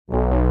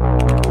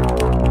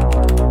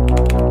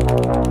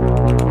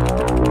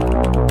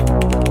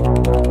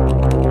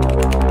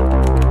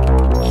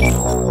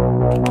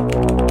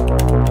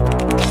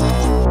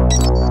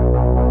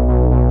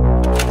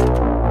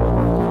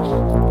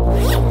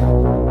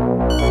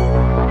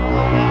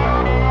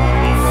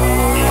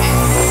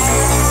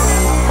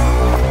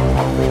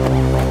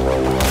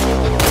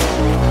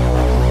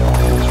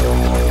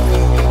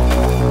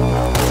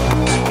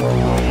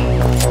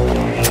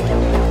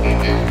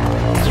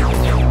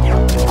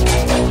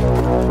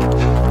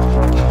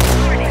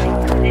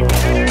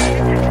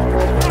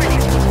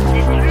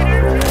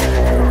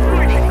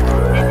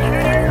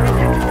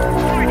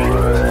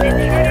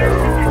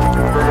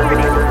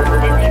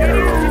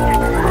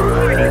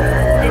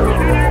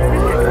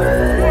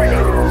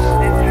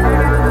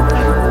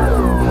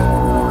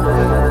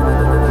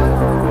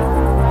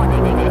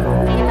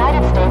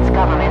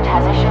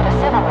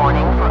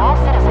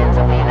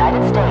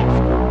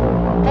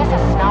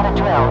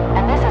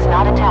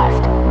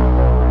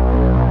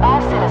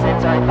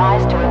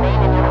advised to remain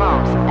in your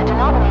homes and to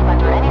not leave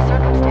under any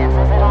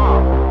circumstances at all.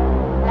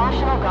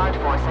 National Guard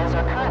forces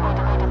are currently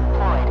to be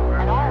deployed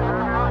and all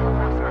local law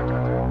enforcement.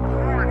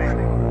 Warning.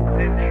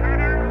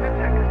 Intruder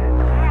detected.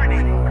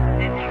 Warning.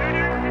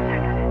 Intruder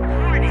detected.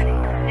 Warning.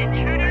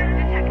 Intruder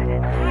detected.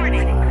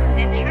 Warning.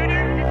 Intruder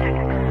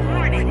detected.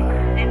 Warning.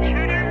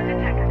 Intruder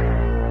detected.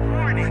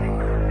 Warning.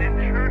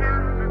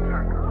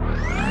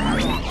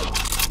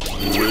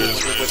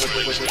 Intruder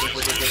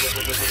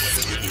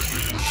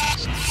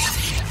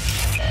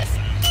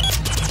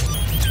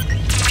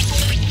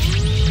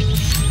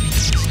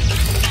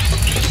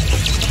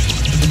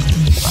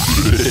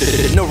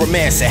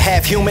Neuromancer,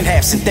 half human,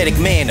 half synthetic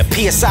man. A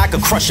PSI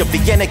could crush a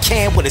Vienna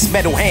can with his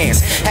metal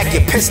hands. Hack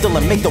your pistol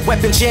and make the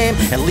weapon jam,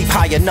 and leap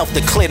high enough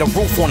to clear the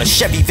roof on a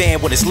Chevy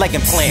van with his leg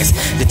implants.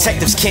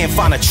 Detectives can't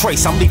find a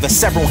trace, I'm leaving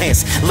several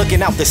hints.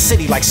 Looking out the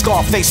city like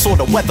Scarface or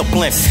the weather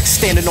blimp.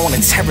 Standing on a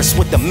terrace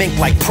with the mink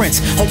like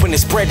Prince, hoping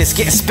his bread is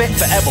getting spent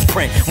forever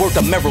print. Word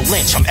of Merrill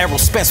Lynch, I'm Errol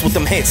Spence with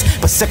them hits.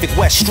 Pacific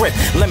West Strip,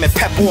 lemon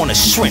pepper on a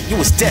shrimp. You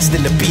was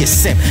destined to be a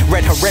simp.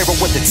 Red Herrera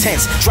with the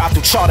tents, drive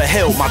through Charter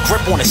Hill. My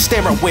grip on the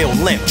steering wheel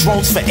limp.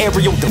 Drones for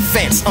aerial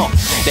defense,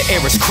 the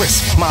air is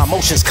crisp, my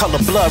emotions color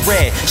blood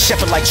red.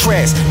 Shepherd like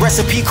Trez,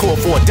 recipe core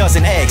for a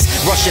dozen eggs.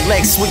 Russian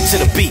legs sweet to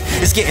the beat,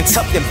 it's getting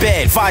tucked in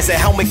bed. Visor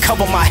helmet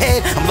cover my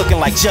head, I'm looking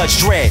like Judge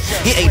Dredd.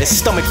 He ate a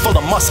stomach full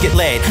of musket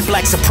lead.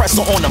 Black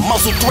suppressor on the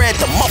muzzle thread,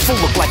 the muffle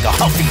looked like a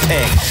Huffy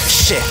peg.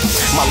 Shit,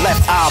 my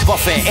left eye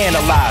buffer and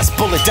analyze.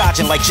 Bullet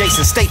dodging like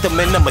Jason Statham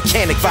in the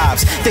mechanic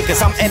vibes. Think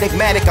cause I'm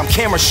enigmatic, I'm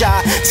camera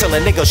shy. Till a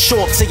nigga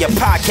show up to your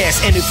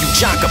podcast interview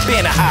John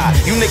Cabana high.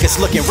 You niggas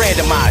looking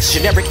randomized,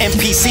 generic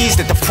NPCs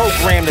that the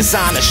program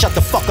designed to shut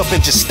the fuck up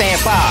and just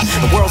stand by.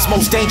 The world's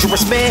most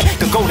dangerous man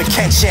could go to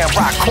Kenshin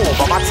Rock Cool,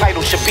 but my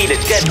title should be the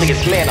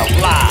deadliest man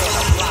alive.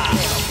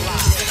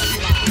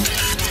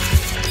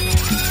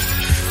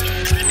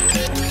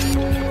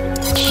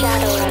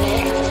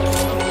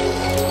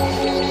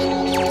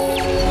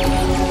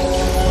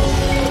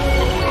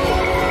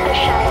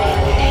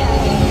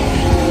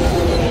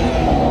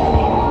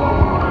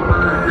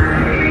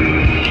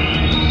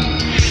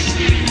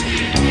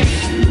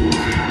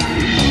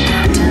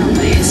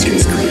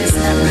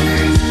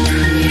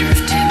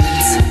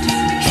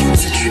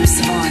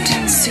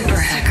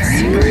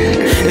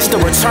 It's the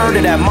return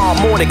to that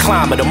morning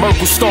climber. The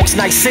Merkle stalks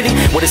Night City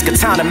with his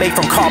katana made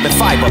from carbon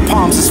fiber.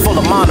 Palms is full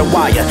of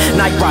monowire.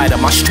 Night Rider,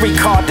 my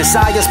streetcar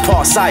desires,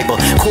 part cyber.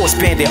 Course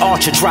bandit,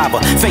 archer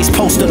driver. Face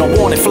posted on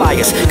wanted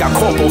flyers. Got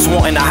corporals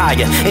wanting to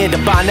hire. And the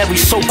binary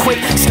so quick,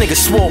 this nigga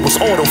swore was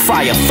auto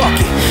fire. Fuck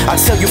it. I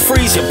tell you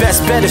freeze, your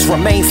best bet is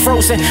remain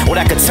frozen. Or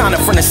that katana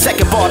from the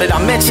second bar that I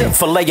mentioned,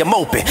 fillet him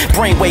open.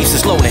 Brainwaves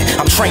is loading.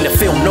 I'm trained to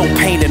feel no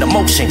pain and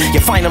emotion.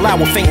 Your final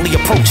hour faintly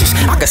approaches.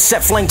 I could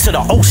set flame to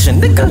the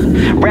ocean,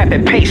 nigga.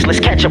 Rapid pace, let's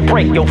catch a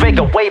break. Yo,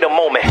 Vega, wait a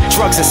moment.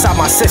 Drugs inside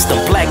my system,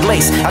 black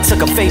lace. I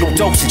took a fatal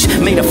dosage,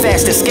 made a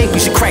fast escape. We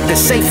should crack the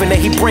safe and then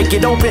he break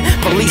it open.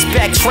 Police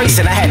back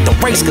tracing, I had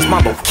to race cause my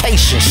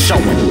location's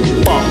showing.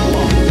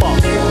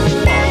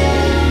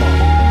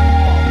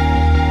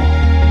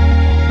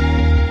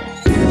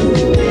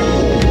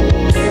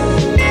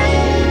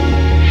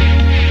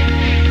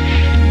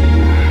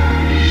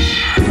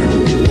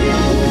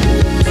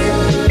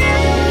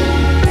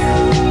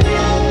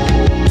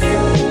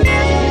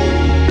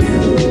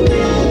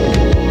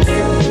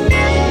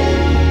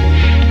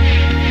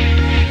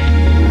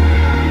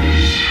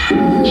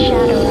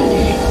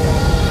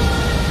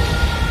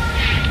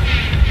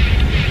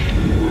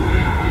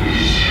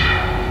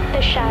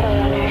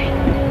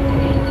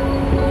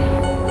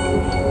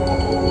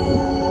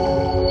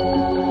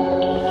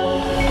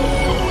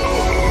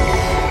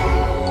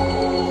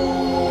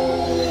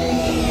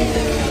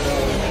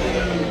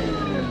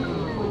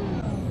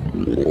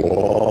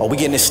 We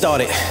getting it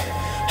started.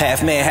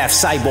 Half man, half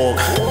cyborg.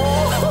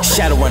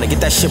 Shadowrunner, get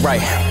that shit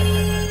right.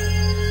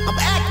 I'm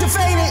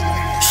activated.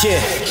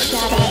 Yeah.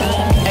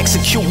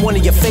 Execute one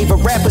of your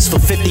favorite rappers for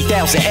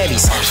 50,000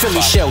 eddies.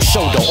 Philly shell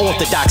shoulder,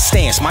 orthodox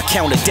stance, my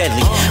counter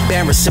deadly.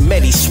 Baron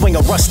Samedi, swing a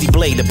rusty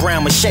blade, a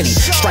brown machete.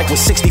 Strike with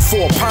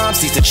 64 palms,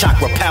 these the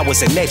chakra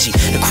powers and edgy.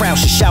 The crowd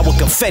should shower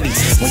confetti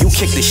when you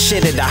kick this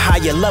shit at a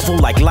higher level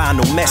like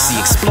Lionel Messi.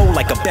 Explode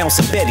like a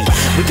bouncing Betty.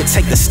 We can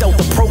take the stealth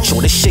approach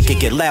or this shit could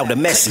get loud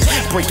and messy.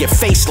 Break your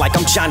face like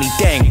I'm Johnny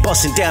Dang,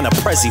 busting down a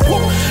Prezi.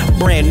 Whoa.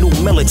 Brand new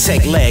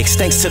Militech legs,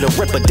 thanks to the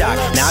Ripper Doc.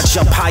 Now I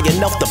jump high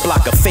enough to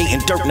block a Fate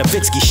and Dirk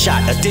Nowitzki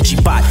shot. A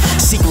digibot,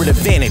 secret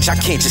advantage, I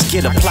can't just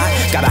get a plot.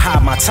 Gotta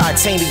hide my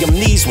titanium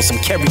knees with some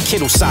Kerry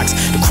Kittle socks.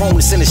 The chrome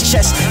that's in his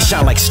chest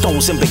shine like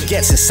stones and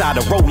baguettes inside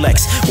a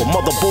Rolex with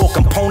motherboard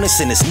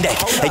components in his neck.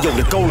 Hey yo,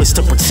 the goal is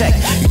to protect.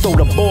 You throw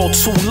the ball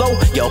too low,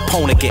 your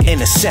opponent can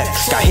intercept.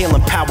 Got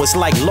healing powers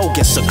like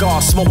Logan,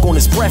 cigar smoke on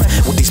his breath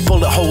with these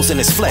bullet holes in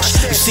his flesh.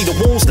 You see the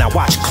wounds? Now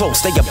watch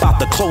close, they about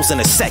to close in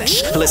a sec.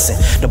 Listen,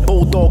 the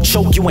bulldog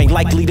choke, you ain't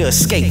likely to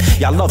escape.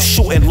 Y'all love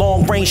shooting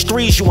long range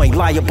threes, you ain't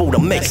liable to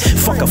make.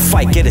 Fuck a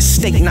fight, get a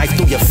steak knife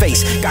through your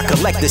face. Got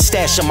collected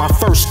stash of my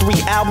first 3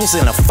 albums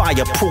in a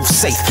fireproof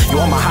safe. Yo,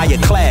 I'm a higher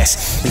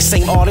class. These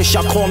same artists,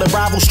 y'all calling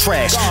rivals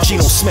trash.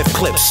 Geno Smith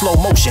clips, slow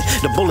motion,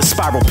 the bullet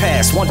spiral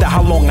past. Wonder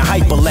how long the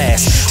hype will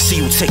last. See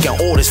you taking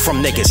orders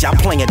from niggas, y'all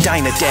playing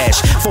Diner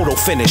Dash. Photo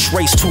finish,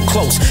 race too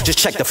close, just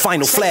check the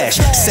final flash.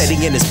 Said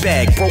he in his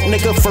bag, broke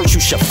nigga, first you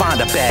should find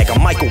a bag. A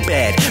Michael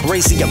bag,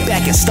 raising your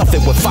back and stuff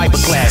it with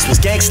fiberglass. Was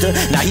gangster,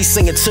 now he's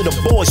singing to the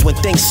boys when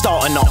things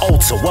start in the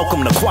altar.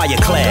 Welcome to choir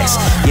class.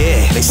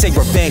 Yeah, they say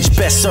revenge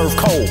best served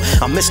cold.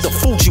 I'm Mr.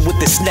 Fuji with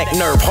this neck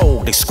nerve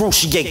hold,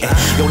 excruciating.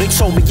 Yo, they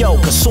told me, yo,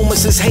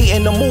 consumers is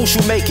hating the moves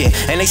you making,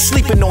 and they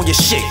sleeping on your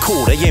shit.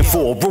 Cool, they in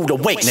for a rude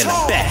awakening.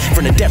 I'm back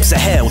from the depths of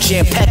hell,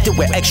 jam-packed it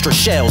with extra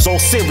shells, all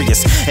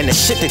serious. And the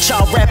shit that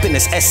y'all rapping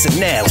is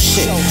SNL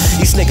shit.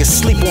 These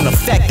niggas sleep on the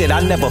fact that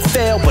I never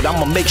fail, but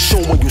I'ma make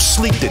sure when you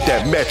sleep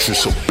that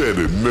mattress a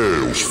better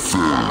nails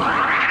feel.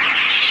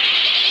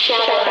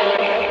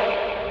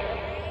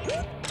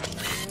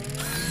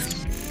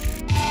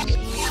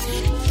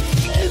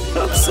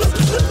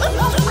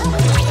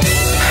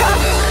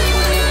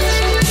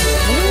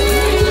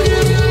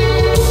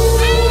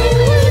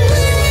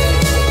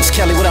 It's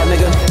Kelly, what up,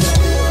 nigga?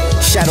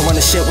 Shadow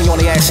running shit, we on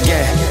the ass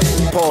again.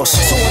 Pause.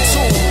 2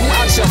 and 2, you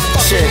out your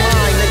fucking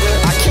mind,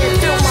 nigga. I can't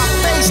feel my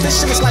face, this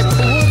shit is like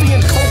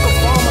Peruvian coca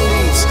farmer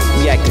leaves.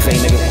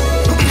 Reactivate, nigga.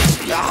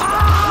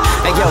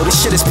 Hey yo, this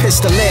shit is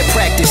pistol lead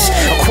practice.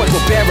 Equipped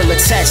with barrel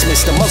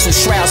attachments, the muzzle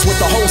shrouds with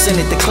the holes in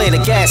it to clear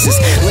the gases.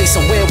 Lace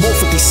a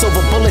werewolf with these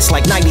silver bullets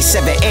like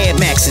 97 Air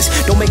Maxes.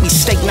 Don't make me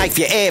steak knife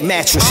your air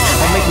mattress,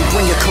 or make me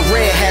bring your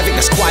career havoc.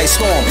 That's Quiet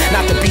Storm,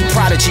 not the beat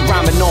prodigy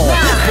rhyming on.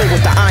 Bull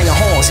with the iron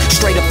horns,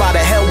 straight up out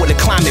of hell with the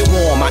climate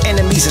warm. My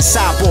enemies in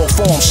cyborg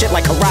form, shit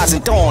like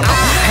Horizon Dawn.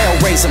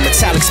 Hellraiser,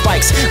 metallic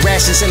spikes,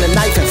 rations in the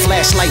knife and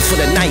flashlight for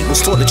the night.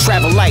 Was toward the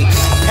travel light,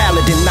 a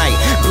paladin knight,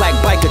 black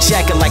biker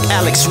jacket like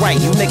Alex Wright.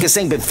 You niggas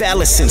ain't been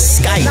valid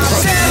since Skype.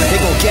 They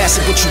gon' gas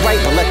it what you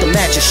write, but let the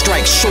matches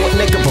strike. Short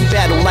nigga for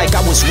battle like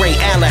I was Ray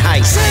Allen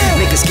Heights.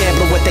 Niggas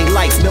gambling with they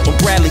life, Milton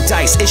Bradley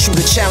dice. Issue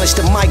the challenge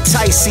to Mike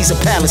Tice, Caesar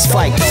Palace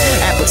fight.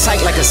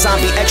 Appetite like a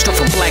zombie extra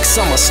from Black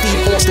Summer. Steve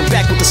Austin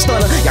back with the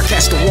stunner. Y'all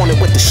catch the warning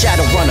with the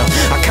Shadow Runner.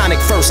 Iconic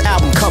first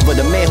album cover.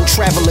 The man who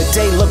travel a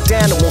day, look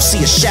down and won't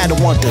see a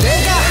shadow under.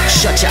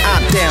 Shut your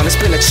op down, it's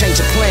been a change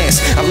of plans.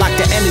 I lock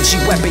the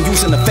energy weapon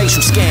using the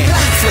facial scan.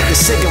 Flip the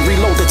sig and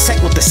reload the tech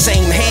with the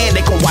same hand.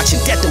 They gon' watch it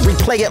death and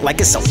replay it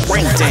like it's a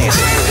brain dance.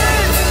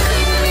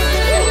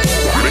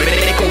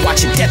 They gon'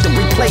 watch it death and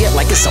replay it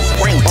like it's a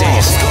brain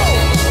dance.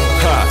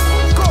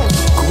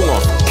 Come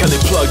on, Kelly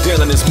plugged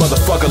in on this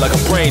motherfucker like a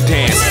brain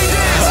dance.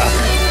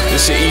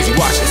 This shit easy,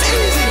 watch it.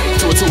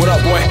 2 and 2, what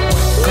up, boy?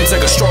 Come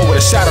take a stroll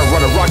with a shadow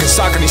runner, rockin'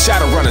 sock in these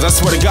shadow runners. I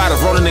swear to God, if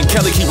Ronin and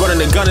Kelly keep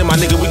running and gunning, my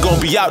nigga, we gon'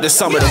 be out this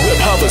summer. The whip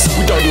hovers,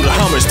 we don't do the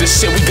hummers. This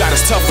shit we got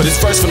is tougher.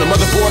 This verse from the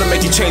motherboard to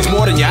make you change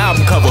more than your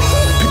album cover.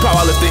 Peep how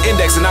I lift the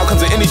index and out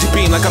comes an energy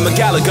beam like I'm a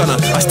Gala gunner.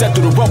 I step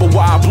through the rubble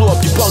while I blow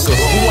up your bunker.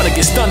 We wanna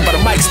get stunned by the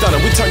mic stunner.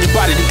 We turn your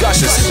body to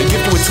gushes and give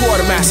you a tour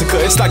of the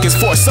massacre. It's like it's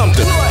for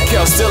something.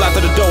 Kel still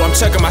after the door, I'm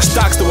checking my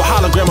stocks through a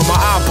hologram of my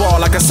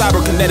eyeball like a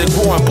cyberkinetic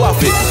Warren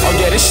Buffett. Oh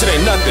yeah, this shit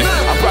ain't nothing.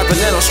 I brought the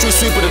nano street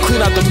sweeper to clean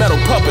out the metal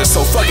puppet.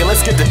 So fuck it,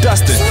 let's get to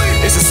dusting.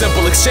 It's a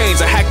simple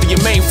exchange. I hacked to your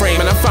mainframe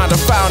and I found a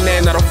file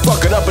name that'll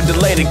fuck it up and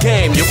delay the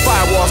game. Your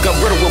firewalls got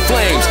riddled with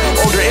flames.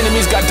 Older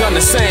enemies got done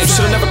the same.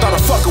 Should've never thought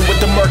of fucking with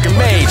the Merkin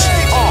Mage.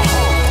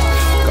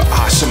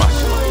 Shit,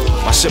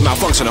 my shit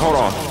malfunctioning. Hold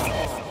on.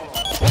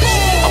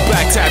 I'm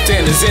back tapped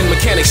in, the Zen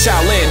mechanic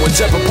Shaolin. When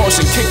jet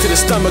propulsion kick to the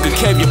stomach and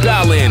cave your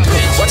bow in.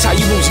 Watch how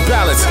you lose your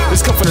balance.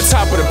 This come from the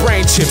top of the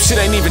brain chip. Shit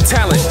ain't even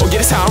talent. Oh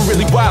yeah, this how I'm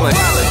really wildin'.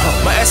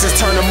 My essence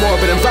turning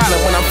morbid and violent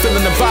when I'm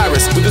feeling the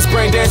virus. With this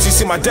brain dance, you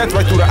see my death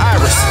right through the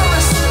iris.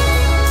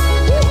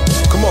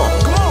 Come on.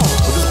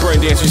 With this brain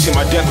dance, you see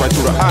my death right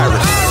through the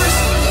iris.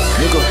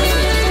 Nigga,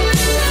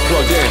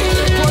 plugged in.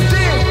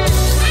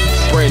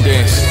 Brain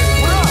dance.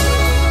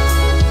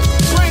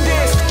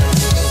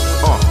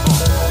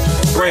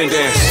 Brain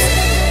dance,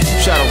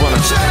 shadow runner,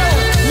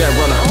 net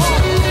runner,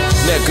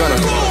 net gunner,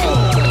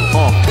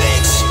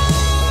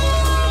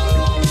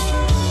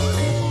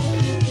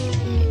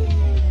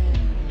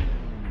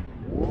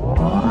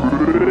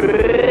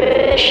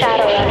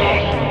 Shadow runner.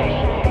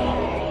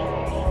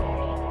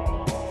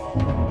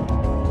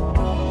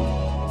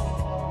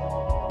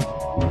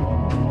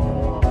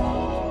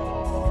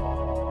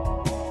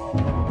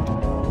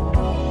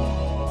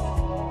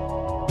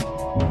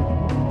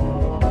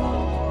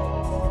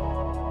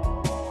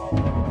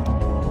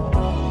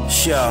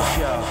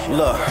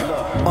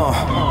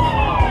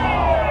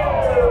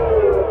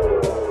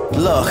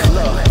 Look,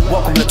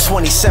 Welcome to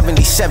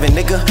 2077,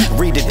 nigga.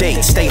 Read the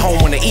date. Stay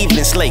home when the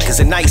evening's late, cause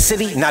in Night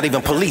City, not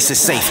even police is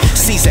safe.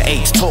 Caesar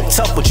age, talk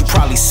tough, but you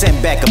probably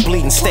send back a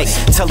bleeding steak.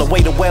 Tell the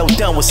waiter well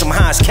done with some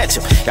Heinz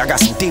ketchup. Y'all got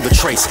some diva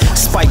traits.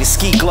 Spider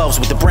ski gloves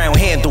with the brown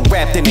handle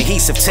wrapped in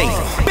adhesive tape.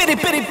 Bitty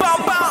bitty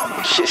bom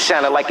bom. Shit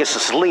sounded like it's a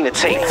Selena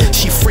tape.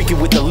 She freaky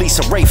with the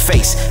Lisa Ray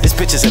face. This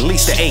bitch is at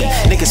least an 8.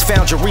 Niggas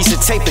found your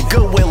recent tape at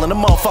Goodwill and the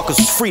motherfuckers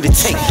was free to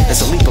take.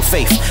 That's a leap of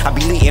faith. I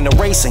be leading the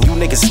race and you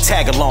niggas are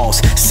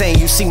tag-alongs, saying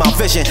you see my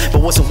vision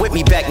but wasn't with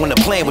me back when the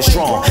plan was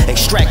drawn.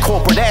 Extract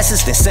corporate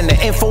asses, then send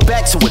the info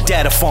back to a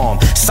data farm.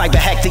 Cyber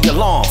hack the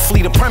alarm,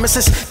 flee the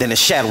premises, then the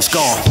shadow's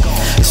gone.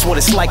 It's what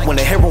it's like when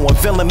a hero and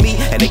villain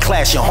meet and they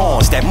clash your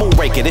horns. That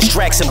Moonraker, this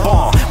Drax and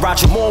Bomb.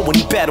 Roger Moore when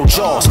he battled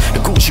Jaws. The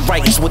Gucci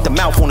writings with the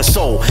mouth on the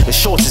soul. The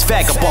shorts is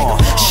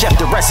vagabond. Chef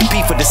the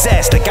recipe for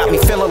disaster, got me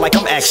feeling like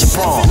I'm action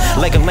brawn.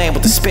 Leg of lamb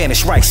with the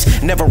Spanish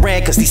rice. Never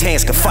ran cause these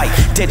hands can fight.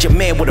 Dead your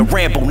man with a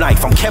Rambo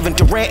knife. I'm Kevin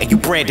Durant and you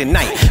Brandon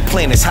Knight.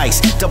 Plan this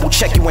heist, double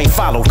check you ain't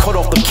followed. Cut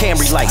off them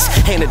Camry lights.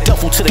 Hand a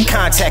duffel to the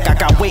contact I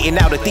got waiting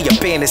out at the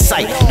abandoned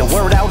site. The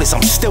word out is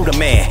I'm still the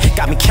man.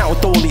 Got me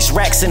counting through all these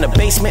racks in the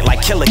basement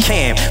like Killer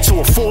Cam. To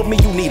afford me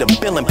you need a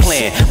billing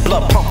plan.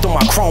 Blood pumped on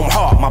my chrome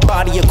heart. My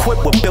body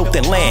equipped with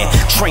built-in land.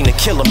 Train to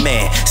kill a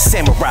man.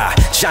 Samurai,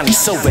 Johnny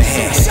Silverhand.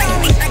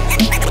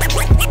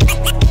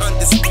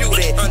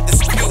 Undisputed,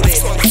 undisputed.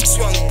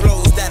 Swung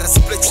blows that'll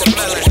split your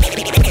melon.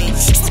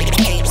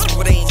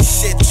 Ain't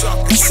shit,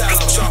 chocolate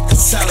salad, chocolate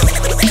salad.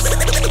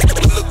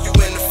 Look you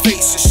in the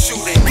face and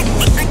shoot it.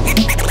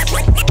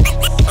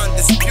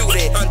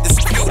 Undisputed,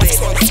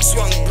 undisputed.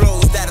 Swung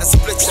blows that'll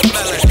split your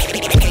melon.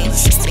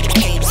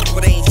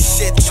 Ain't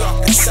shit,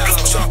 chocolate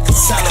salad, chocolate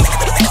salad.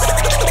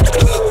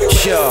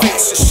 Yo,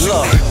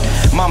 look,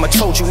 mama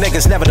told you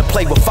niggas never to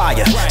play with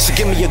fire. So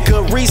give me a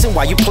good reason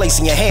why you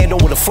placing your hand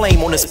over the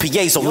flame on this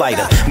piezo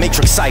lighter.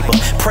 Matrix cyber,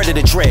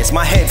 predator dreads,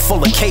 my head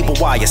full of cable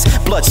wires.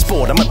 Blood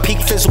sport, I'm in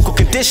peak physical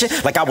condition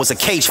like I was a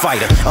cage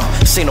fighter.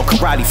 This ain't no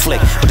karate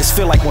flick, but this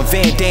feel like when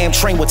Van Damme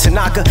trained with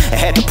Tanaka and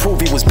had to prove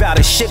he was bout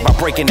his shit by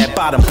breaking that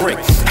bottom brick.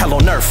 Hell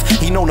on earth,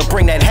 he known to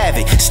bring that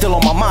havoc. Still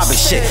on my mob and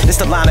shit. This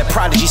the line that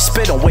Prodigy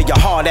spit on where your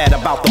heart at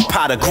about them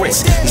pot of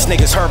grits. These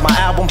niggas heard my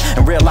album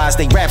and realized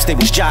they raps they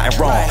was jotting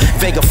wrong.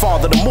 Vega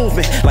father the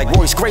movement like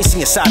Royce Gracie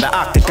inside the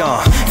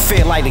octagon.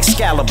 Fair light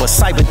Excalibur,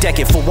 cyber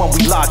decking for when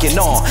we locking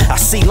on. I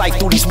see light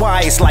through these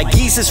wires like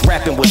Jesus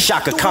rapping with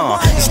Shaka Khan.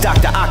 These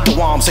Dr.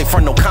 Octo arms ain't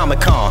from no Comic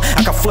Con.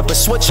 I can flip a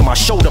switch and my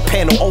shoulder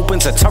panel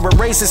opens and turret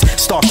raises,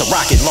 start the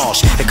rocket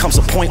launch. There comes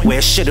a point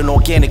where shit an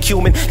organic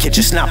human can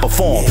just not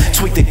perform.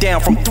 Tweaked it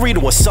down from 3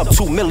 to a sub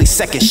 2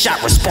 millisecond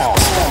shot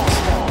response.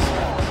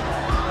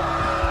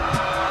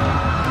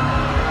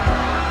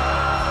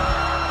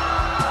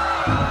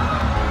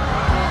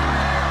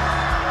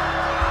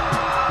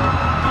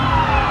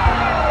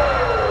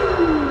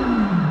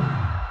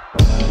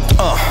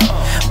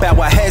 Bow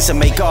our heads and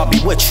may God be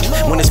with you.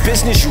 When it's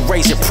business, you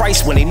raise your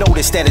price when they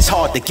notice that it's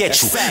hard to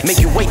get you. Make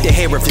you wait to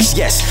hear if it's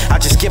yes. I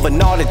just give a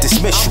nod and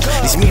dismiss you.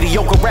 These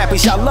mediocre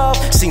rappers y'all love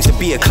seems to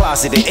be a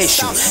closeted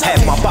issue.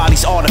 Half my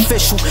body's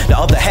artificial, the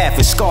other half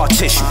is scar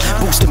tissue.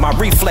 Boosted my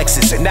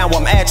reflexes and now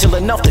I'm agile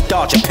enough to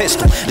dodge a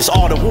pistol. This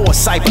art of war,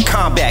 cyber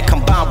combat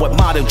combined with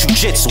modern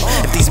jujitsu.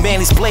 If these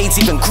manly's blades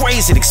even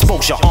graze it,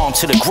 expose your arm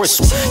to the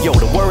gristle. Yo,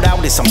 the word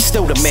out is I'm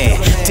still the man.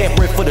 Damp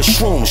rip for the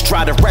shrooms,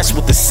 try to rest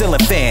with the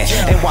ceiling fan.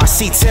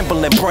 NYC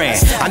Timberland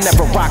brand. I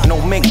never rock no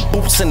mink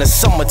boots in the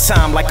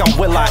summertime like I'm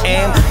Will I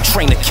Am.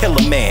 Train to kill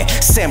a man.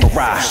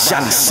 Samurai,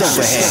 Johnny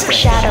Silverhand.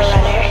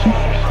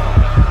 Shadowrunner.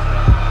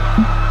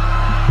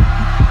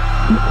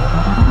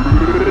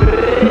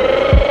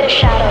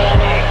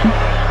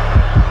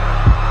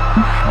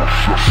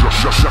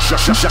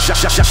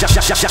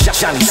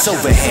 Johnny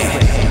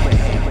Silverhand.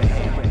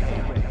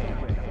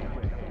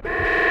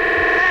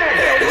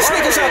 These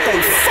niggas out they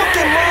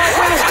fucking mind.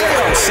 Where's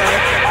Arrow, son?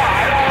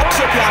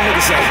 Clip y'all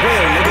niggas at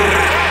will, nigga.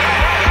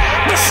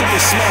 Super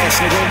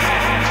smash, nigga.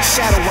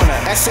 Shadowrunner,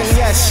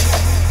 SNES.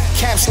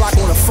 Caps lock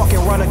on the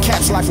fucking runner,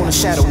 caps lock on the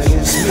shadow,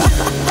 nigga. It's me.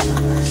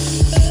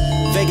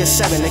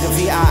 Vega7, nigga,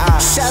 VII.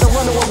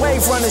 Shadowrunner with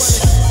Wave Runners.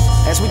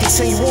 As we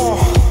continue on.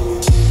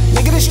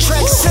 Nigga, this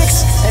track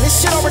 6, and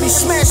this shit already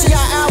smashing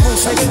y'all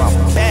albums, nigga.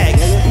 Bag,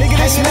 nigga. Nigga,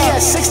 this me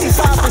at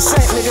 65%,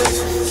 nigga.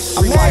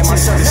 Imagine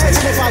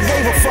if I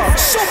gave a fuck.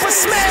 Super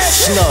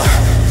smash! Look.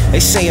 They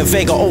saying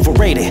Vega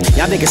overrated.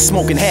 Y'all niggas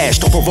smoking hash,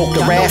 don't provoke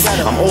the wrath.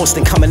 I'm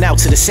Austin coming out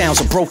to the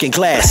sounds of broken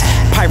glass.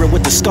 Pirate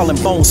with the skull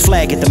and bones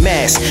flag at the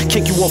mast.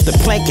 Kick you off the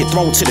plank, get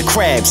thrown to the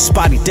crabs.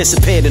 Body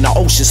disappeared in the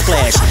ocean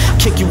splash.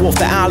 Kick you off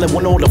the island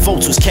when all the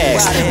votes was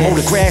cast. Mow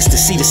the grass to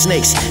see the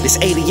snakes. This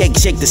 88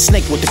 Jake the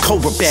snake with the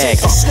cobra bag.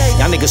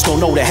 Y'all niggas don't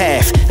know the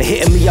half. They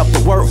hitting me up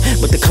to work,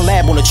 but the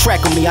collab on the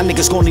track with me, y'all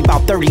niggas gonna need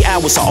about 30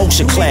 hours of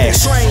ocean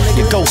class.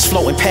 The ghost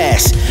floating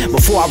past.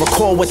 Before I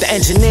record with the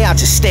engineer, I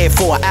just stared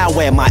for an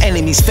hour at my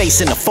enemy's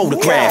face in a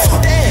photograph.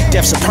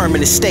 Death's a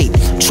permanent state.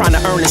 Trying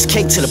to earn this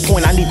cake to the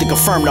point I need to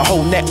confirm the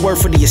whole net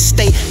worth of the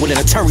estate with an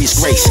attorney's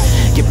grace.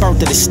 Get burnt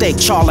to the stake,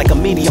 charred like a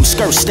medium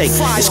skirt steak.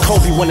 It's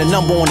Kobe when the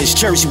number on his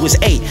jersey was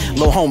 8.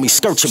 Lil' homie,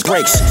 skirt your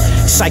brakes.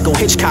 Psycho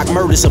Hitchcock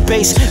murders a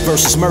bass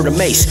versus Murder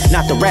Mace.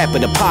 Not the rapper,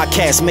 the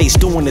podcast Mace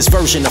doing this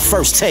version of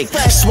First Take.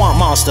 Swamp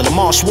monster, the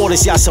marsh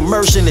waters, y'all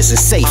submersion isn't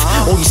safe.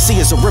 All you see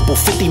is a ripple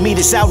 50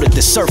 meters out at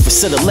the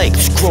surface of the lake.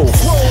 Grove.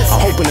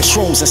 I'm hoping the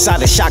shrooms inside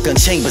the shotgun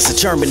chambers to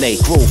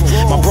germinate. Groove.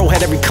 My bro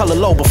had every color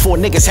low before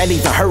niggas had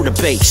even heard of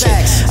bait. Shit.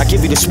 I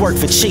give you this work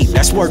for cheap,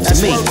 that's work to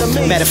me.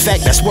 Matter of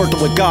fact, that's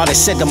working with God that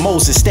said to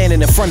Moses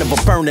standing in front of a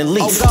burning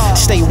leaf.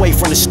 Stay away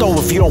from the stove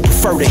if you don't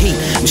prefer the heat.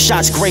 The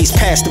shots grazed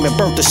past him and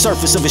burnt the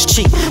surface of his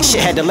cheek.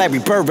 Shit had the Larry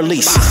Bird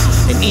release.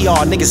 And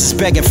ER niggas is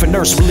begging for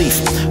nurse relief.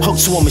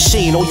 Hooked to a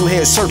machine, all you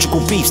hear is surgical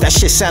beefs. That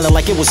shit sounded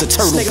like it was a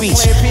Turtle Beach.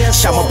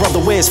 Shout my brother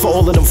Wiz for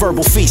all of them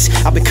verbal feasts.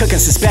 I've been cooking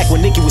since back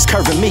when Nicki was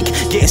curving meek.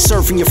 Getting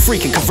served from your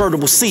freaking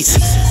convertible seats.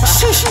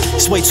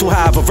 It's way too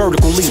high of a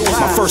vertical leap.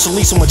 My first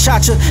release on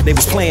Machacha, they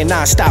was playing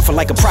non-stop for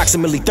like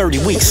approximately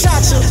 30 weeks.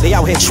 They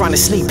out here trying to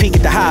sneak peek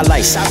at the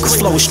highlights. Cause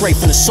flow is straight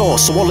from the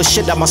source. So all the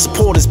shit that my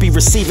supporters be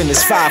receiving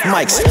is 5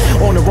 mics.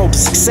 On the road to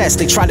success,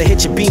 they try to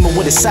hit your beamer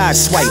with a side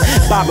swipe.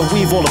 Bob and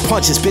weave all the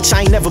punches, bitch,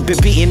 I ain't never been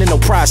beaten in no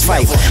prize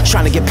fight.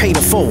 Trying to get paid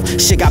in full,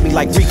 shit got me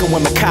like Rico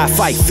and Makai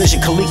fight.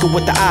 Vision Kalika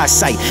with the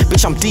eyesight,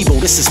 bitch, I'm Debo,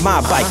 this is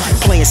my bike.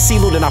 Playing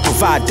CeeLo, then I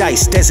provide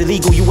dice. Desert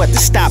Eagle, you at the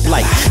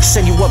stoplight.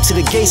 Send you up to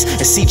the gates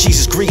and see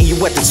Jesus greeting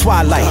you at the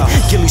twilight.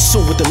 Gilly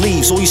suit with the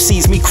leaves, all you see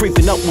is me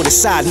creeping up with a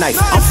side knife.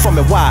 I'm from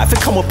it wide, if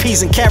it come with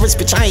peas and carrots,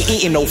 bitch, I ain't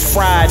eating no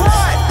fried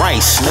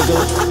rice,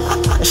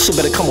 nigga. That shit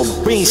better come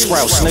with bean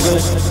sprouts, nigga.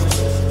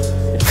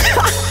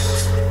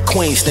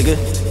 Queens, nigga.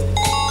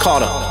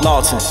 Carter,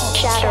 Lawton.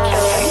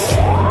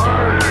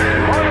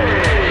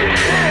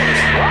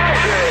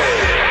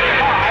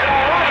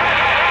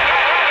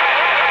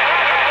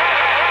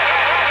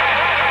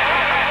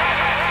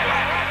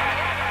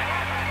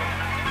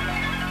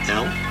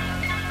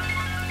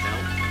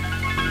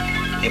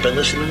 You been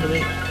listening to me?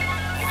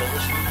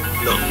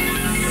 No.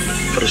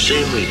 For the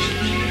same reason.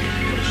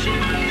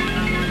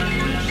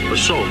 We're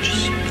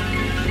soldiers.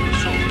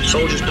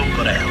 Soldiers don't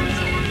go to hell.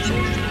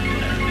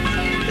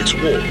 It's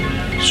war.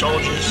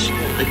 Soldiers,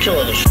 they kill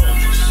other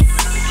soldiers.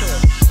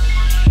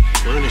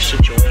 We're in a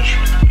situation.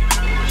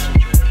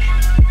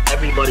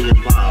 Everybody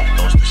involved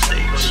knows the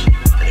stakes.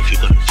 And if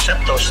you're gonna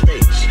accept those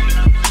stakes,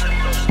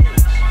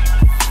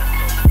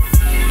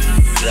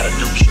 you gotta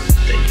do certain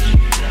things.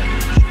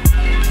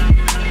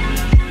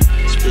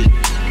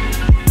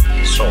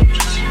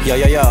 Soldiers.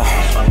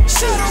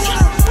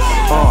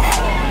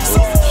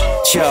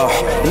 Yo,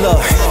 look,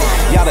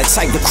 y'all the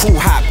type to crew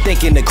hop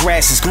thinking the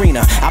grass is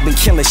greener. I've been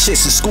killing shit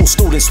since school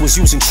students was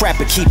using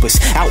trapper keepers.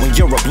 Out in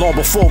Europe, long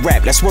before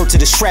rap, that's word to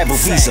this travel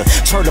visa.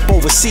 Turned up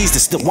overseas,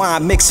 this the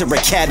wine mixer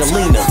at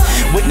Catalina.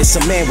 Witness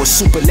a man with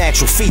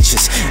supernatural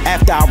features.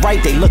 After I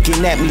write, they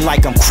looking at me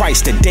like I'm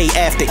Christ. The day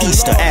after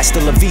Easter, hasta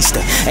la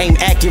vista. Aim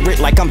accurate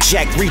like I'm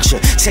Jack Reacher.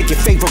 Take your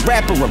favorite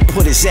rapper and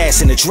put his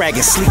ass in a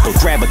dragon sleeper.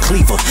 Grab a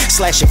cleaver,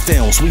 slashing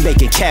films, we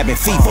making cabin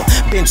fever.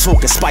 Been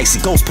talking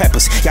spicy, ghost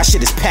peppers, y'all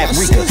shit is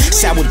paprika.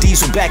 Sour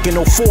diesel back in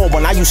 04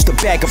 when I used to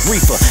bag a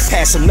reefer.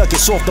 Pass some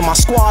nuggets off to my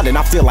squad and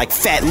I feel like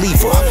fat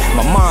lever.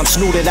 My moms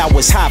knew that I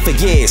was high for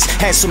years.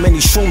 Had so many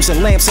shrooms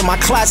and lamps in my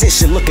closet,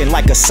 shit looking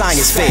like a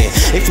science fair.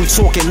 If we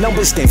talking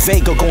numbers, then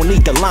Vega gon'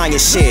 need the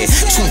lion's share.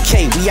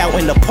 2K, we out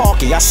in the park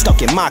and y'all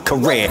stuck in my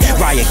career.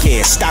 Riot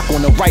gear, stock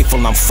on the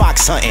rifle, I'm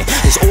fox hunting.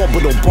 This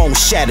orbital bone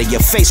shatter,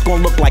 your face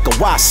gon' look like a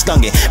wasp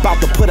stung it.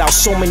 About to put out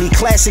so many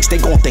classics, they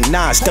gon' think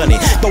Nas done it.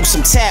 Throw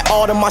some tat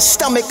art in my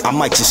stomach, I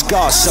might just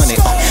guard son it.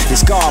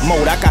 This guard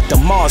mode, I got the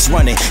Mars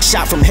running.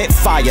 Shot from hip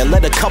fire,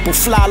 let a couple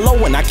fly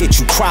low and I get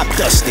you crop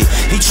dusted.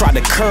 He tried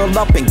to curl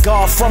up and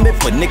guard from it,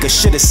 but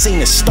niggas should've seen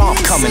the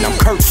stomp coming. I'm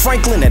Kurt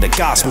Franklin at a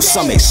gospel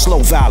summit. Slow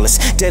violence,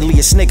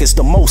 deadliest niggas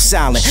the most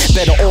silent.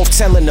 Better off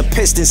telling the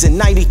Pistons in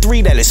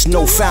 93 that it's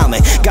no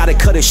fouling. Gotta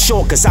cut it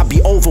short cause I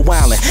be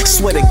overwhelming.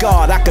 Swear to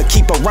God, I could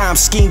keep a rhyme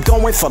scheme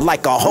going for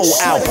like a whole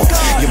album.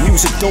 Your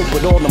music dope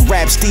but all them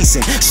raps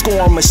decent.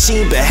 Scoring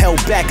machine but held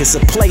back as a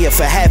player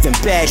for having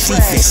bad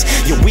defense.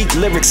 Your weak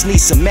lyrics need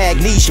some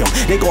magnesium.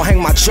 They gon'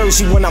 hang my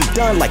jersey when I'm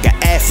done like an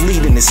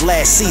athlete in his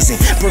last season.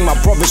 Bring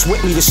my brothers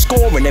with me to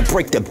score and then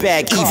break the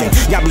bag even.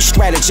 Y'all be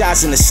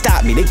strategizing to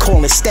stop me, they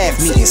calling staff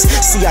meetings.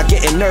 See y'all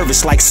getting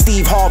nervous like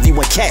Steve Harvey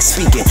when Cat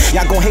speaking.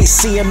 Y'all gon' hate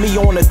seeing me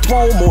on the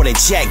throne more than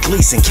Jack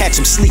Gleason. Catch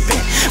him sleeping,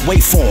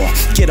 wait for him,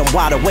 get him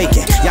wide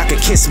awaken. Y'all can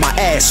kiss my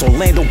ass,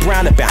 Orlando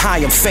Brown up and high,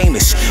 I'm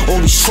famous. All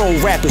these troll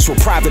rappers with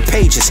private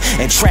pages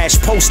and trash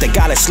posts that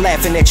got us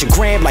laughing at your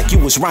gram like you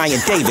was Ryan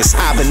Davis.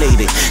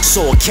 Hibernated,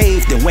 saw a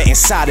cave, then and went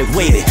inside and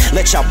waited.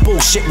 Let y'all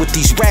bullshit with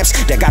these raps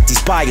that got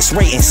these bias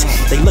ratings.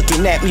 They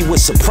looking at me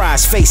with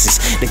surprised faces.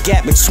 The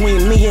gap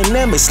between me and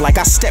them is like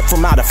I stepped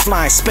from out a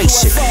flying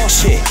spaceship.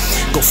 Shit,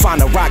 go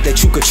find a rock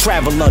that you could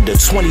travel under.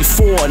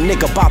 24, a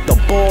nigga about the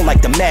ball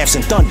like the Mavs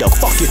and Thunder.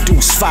 Fuck your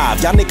Deuce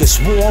 5, y'all niggas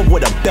warm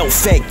with a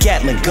belt-fed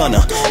Gatling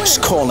gunner.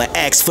 Just call and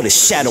ask for the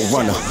Shadow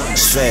Runner.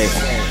 It's fake.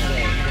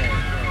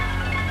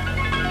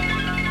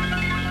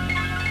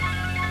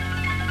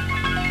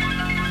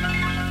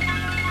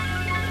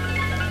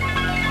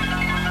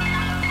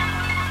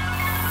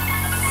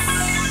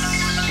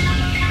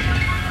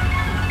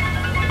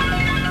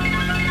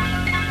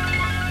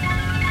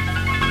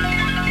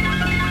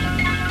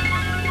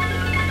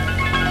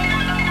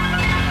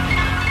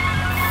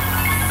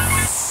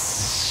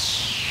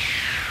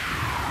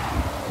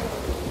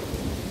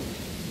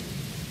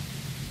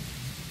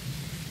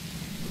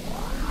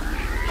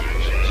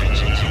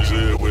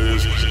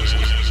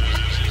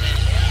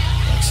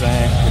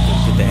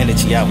 Get the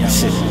energy out and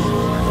shit. You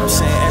know what I'm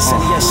saying?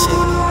 SNES shit,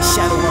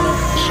 Shadow Runner.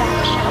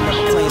 I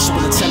remember playing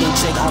Super Nintendo,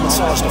 Jake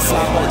Armitage, the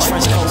Flaco, the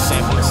trench coat. You know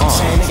what I'm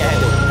saying?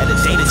 Nigga had the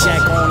data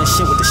jack on and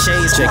shit with the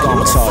shades. Jake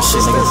Armitage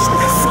shit, nigga.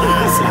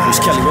 Who's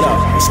Kelly? What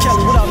up? Who's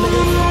Kelly? What up, nigga?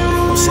 You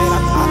know what I'm saying?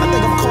 I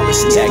think I'm calling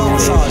this Jake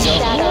Armitage,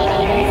 yo.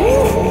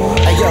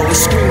 Hey yo, we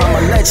scream, I'm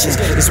a legend.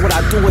 It's what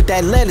I do with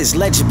that lead is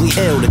legibly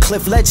ill. The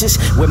cliff ledges,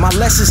 where my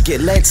lessons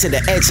get led to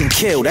the edge and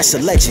kill. That's a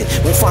legend.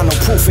 Won't find no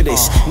proof of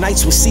this.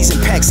 Nights with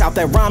seasoned packs out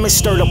that ramen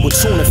stirred up with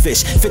tuna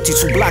fish.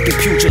 52 blocking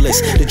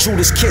pugilists. The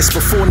Judas kiss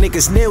before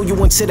niggas nail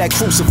you into that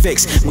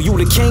crucifix. When you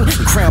the king,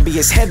 the crown be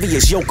as heavy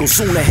as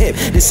Yokozuna hip.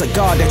 This a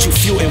god that you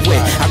feuding with.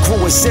 I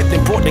grew a zip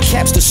and brought the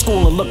caps to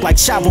school and looked like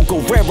Chavo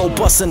Guerrero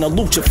busting a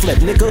lucha flip,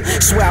 nigga.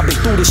 Swear I've been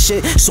through this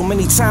shit so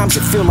many times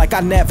it feel like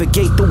I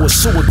navigate through a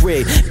sewer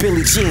grid.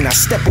 Billie Jean, I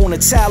step on the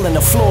towel and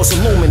the floor's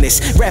illuminous.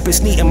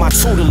 Rappers needing my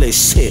tutelage,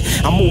 shit.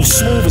 I move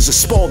smooth as a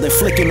Spalding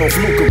flicking off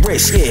Luca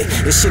wrist, yeah.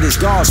 This shit is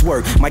God's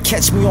work. Might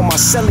catch me on my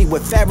celly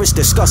with Ferris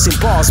discussing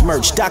bars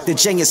merch. Dr.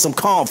 J and some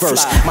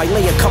Converse. Might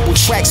lay a couple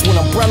tracks with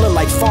umbrella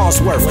like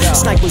Farnsworth.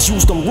 Snipers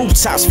use them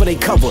rooftops for they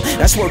cover.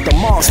 That's worth the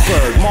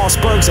Marsburg.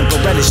 Marsburgs and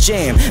Beretta's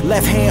jam.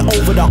 Left hand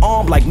over the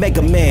arm like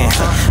Mega Man.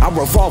 I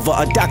revolver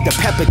a Dr.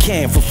 Pepper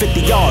can for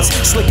 50 yards.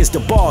 Slick as the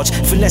barge,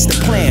 finesse the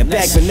plan.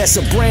 Bag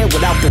Vanessa brand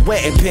without the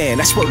wetting pen.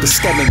 That's worth the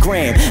stem and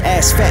gram.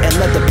 Ass fat and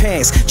leather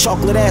pants.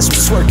 Chocolate ass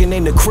was twerking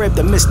in the crib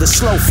to miss the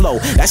slow flow.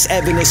 That's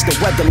evidence the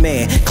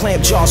weatherman.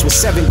 Clamp jars with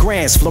 7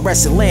 grams.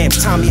 Fluorescent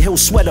lamps. Tommy Hill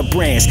sweater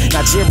brands.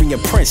 Nigerian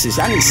princes.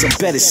 I need some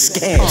better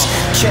scams.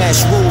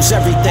 Cash rules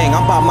everything.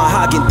 I'm about my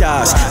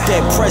Haagen-Dazs.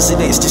 Dead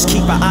presidents. Just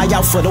keep an eye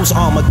out for those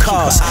armored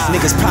cars.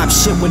 Niggas pop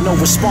shit with no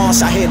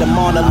response. I hear the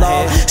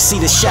monologue. See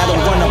the Shadow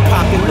Runner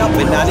popping up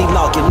and now they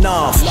locking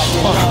off.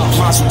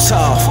 Mazel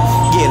tov.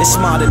 Yeah, this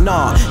smart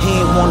enough. He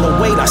ain't want no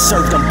wait. I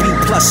served them B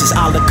pluses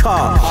a la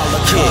carte.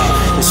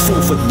 Yeah, it's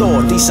food for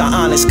thought. These are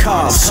honest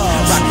carbs.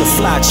 Rock the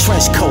fly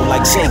trench coat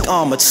like Jake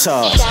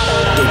Armitage.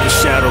 Dopey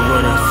Shadow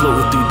Runner,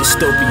 floating through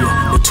dystopia.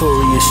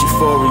 Notorious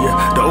euphoria,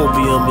 the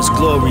opium is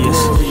glorious.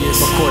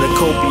 My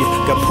cornucopia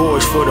got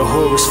porridge for the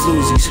Horus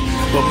floozies.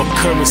 But my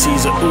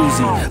currency's a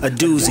Uzi, a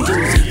doozy.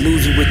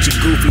 Losing with your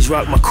goofies,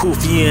 rock my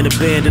kufi and a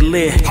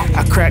bandolier.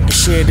 I crack the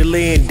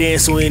chandelier and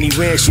dance on any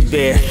ranch you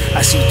bear.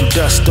 I see through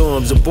dust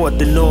storms, abort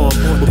the norm.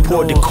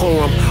 Report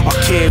decorum,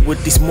 arcade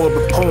with these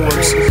morbid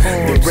poems.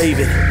 The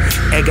Raven,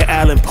 Edgar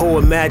Allan Poe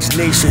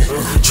imagination.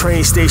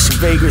 Train station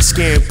vagrants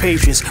scaring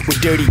patrons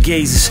with dirty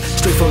gazes.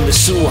 Straight from the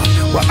sewer,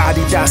 where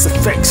Adidas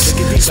effects.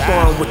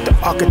 Spawn with the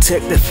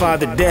architect that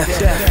fathered death.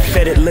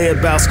 Fetid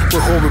layabouts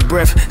with horrid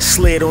breath.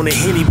 Sled on a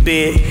Henny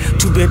bed.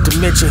 Too bent to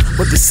mention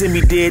what the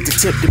semi did to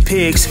tip the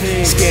pigs.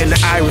 Scan the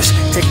iris,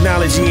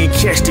 technology and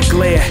catch the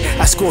glare.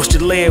 I scorched the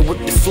lair with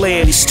the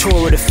flare. These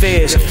torrid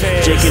affairs.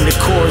 Jake in the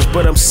chorus,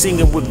 but I'm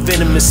singing with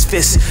venomous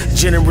fists.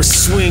 Generous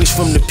swings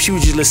from the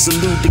pugilist.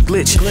 Salute the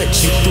glitch.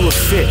 You threw a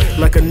fit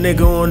like a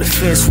nigga on the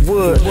fence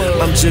would.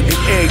 I'm jugging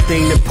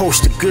everything that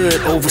posted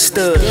good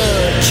overstood.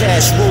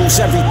 Cash rules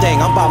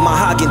everything. I'm about my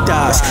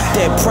Haagen-Dazs.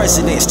 Dead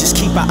presidents. Just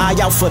keep an eye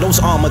out for those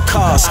armored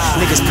cars.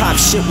 Niggas pop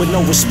shit with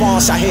no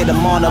response. I hear the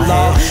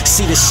monologue.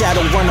 See the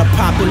Shadow Runner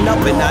popping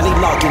up and now they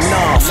locking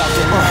off.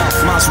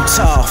 Mazel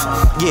tov.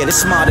 Yeah,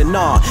 this smart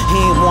enough. He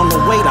ain't want no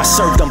wait. I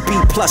served them B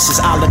pluses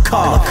a la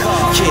carte.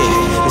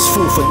 Yeah, it's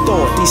food for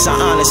thought. These are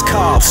honest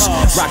carbs.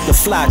 Rock the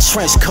fly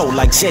trench coat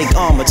like Jake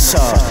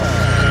Armitage.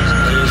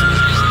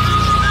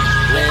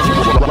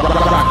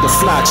 Rock the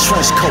fly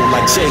trench coat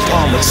like Jake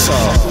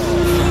Armitage.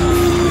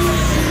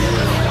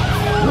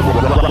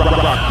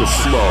 Rock the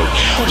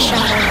sludge.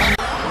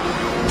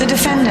 The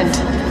defendant,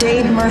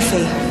 Dade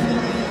Murphy,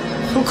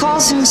 who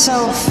calls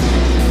himself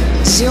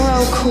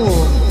Zero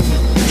Cool,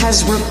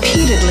 has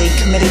repeatedly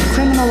committed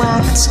criminal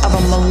acts of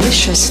a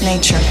malicious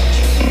nature.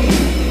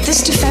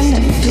 This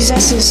defendant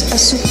possesses a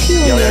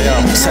superior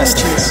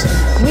intelligence,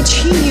 which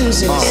he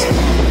uses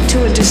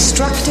to a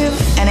destructive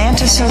and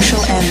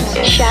antisocial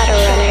end. Shadow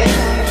Runner.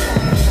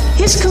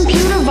 His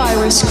computer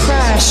virus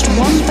crashed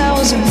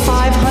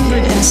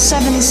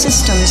 1,507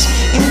 systems,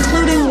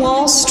 including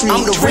Wall Street.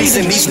 I'm the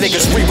reason these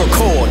niggas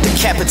re-record,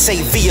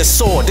 decapitate via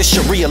sword, this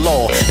Sharia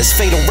law. It's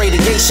fatal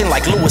radiation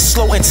like Lewis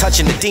Sloan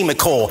touching the demon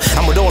core.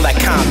 I'm with all that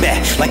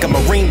combat, like a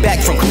Marine back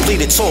from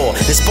completed tour.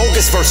 This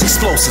bogus versus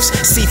explosives,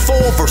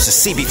 C4 versus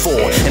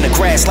CB4. In the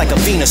grass like a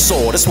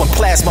Venusaur, this one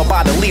plasma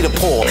by the leader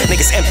pour.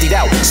 Niggas emptied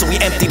out, so we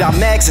emptied our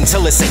mags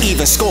until it's an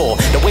even score.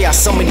 The way I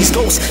summon these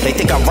ghosts, they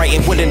think I'm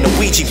writing within the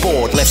Ouija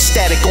board. Left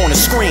static on the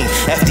screen,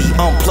 FD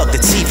unplugged the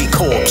TV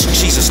cords.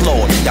 Jesus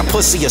Lord, that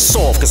pussy is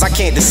soft, cause I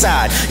can't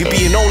decide. You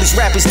be in all these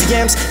rappers'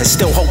 DMs and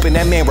still hoping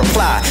that man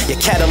reply. Your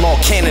catalog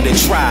Canada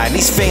dry, and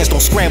these fans don't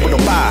scramble to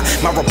buy.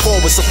 My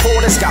rapport with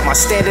supporters got my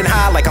standing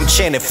high like I'm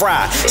Channing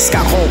Frye.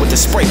 Scott Hall with the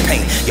spray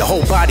paint, your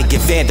whole body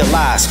get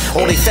vandalized.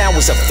 All they found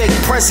was a fake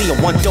Prezi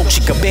and one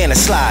Dolce Gabbana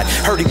slide.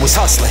 Heard he was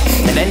hustling,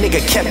 and that nigga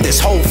kept his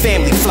whole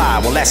family fly.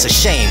 Well, that's a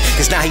shame,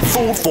 cause now he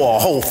food for a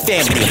whole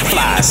family of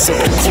flies. So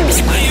cool.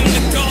 I am the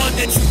God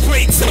that you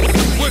pray to,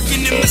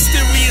 working in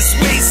mysterious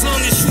ways,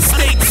 long as you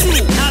stay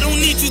true. I don't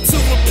need you to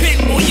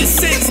repent all your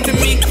sins to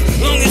me,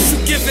 long as you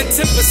giving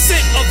 10%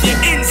 of your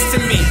ends to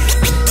me.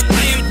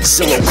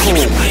 Zero cool.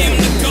 I am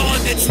the God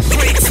that you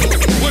pray to,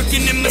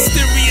 working in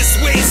mysterious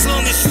ways,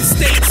 long as you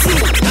stay true.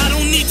 I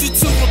don't need you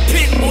to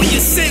repent all your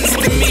sins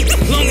to me,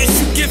 long as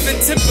you giving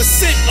 10%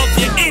 of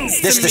your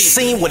ends to me. This the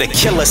scene with a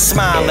killer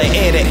smile and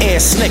ear to ear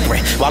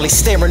snickering while he's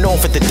staring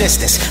off at the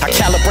distance. I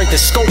calibrate the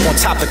scope on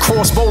top the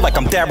crossbow like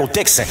I'm Daryl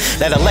Dixon.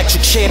 That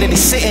electric chair that he's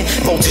sitting,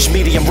 voltage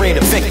medium rare the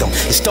victim.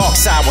 It's dark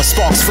side when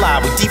sparks fly.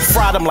 We deep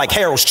fried him like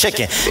Harold's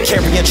chicken.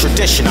 Carrying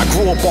tradition, I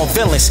grew up on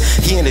villains.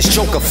 He in his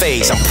Joker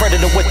phase. I'm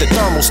predator with the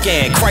thermal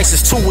scan.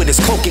 Crisis 2 with his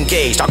cloak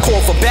engaged. I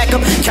call for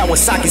backup.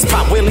 Kawasaki's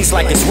pop wheelies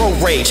like it's road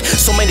rage.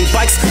 So many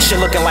bikes, shit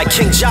looking like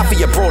King Jaffe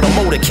brought a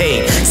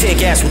motorcade. Tear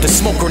gas with the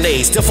smoke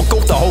grenades.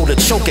 Difficult to hold a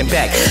choking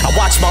back. I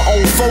watch my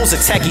own foes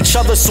attack each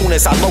other soon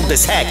as I load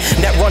this hack.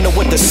 Net runner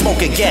with the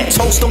smoking gat.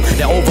 Toast them,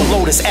 then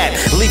overload his app.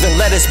 Leaving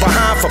letters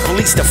behind for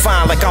police to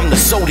find like I'm the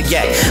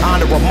Zodiac.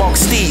 Honor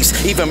amongst thieves,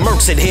 even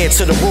mercs adhere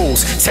to the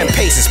rules. 10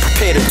 paces,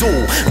 prepare to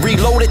duel.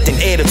 Reload it, then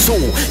air the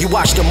tool. You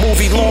watch the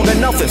movie long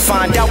enough and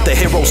find out the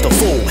hero's the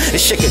fool.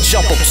 This shit can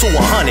jump up to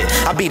 100.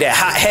 I be that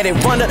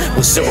hot-headed runner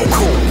with zero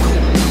cool.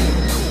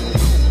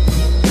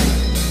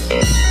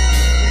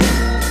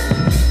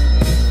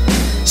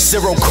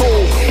 Zero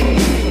cool.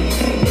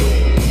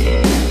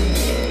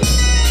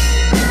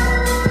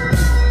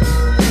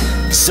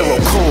 Zero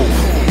cool.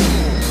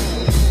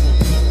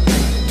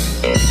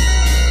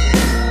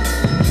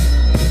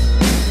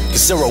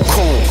 Zero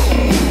cool.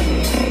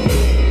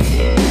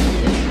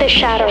 The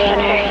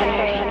Shadowrunner.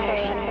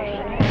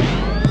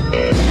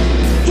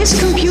 His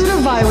computer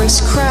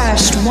virus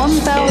crashed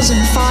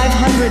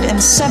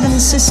 1,507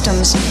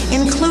 systems,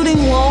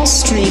 including Wall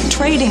Street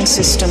trading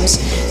systems,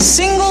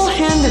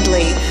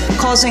 single-handedly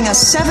causing a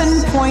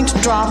 7-point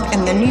drop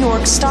in the New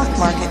York stock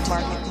market.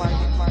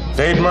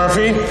 Dade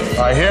Murphy,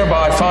 I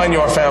hereby fine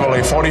your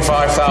family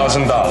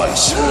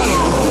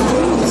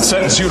 $45,000 and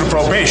sentence you to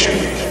probation,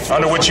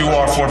 under which you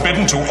are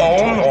forbidden to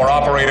own or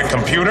operate a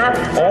computer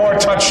or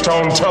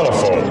touch-tone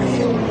telephone.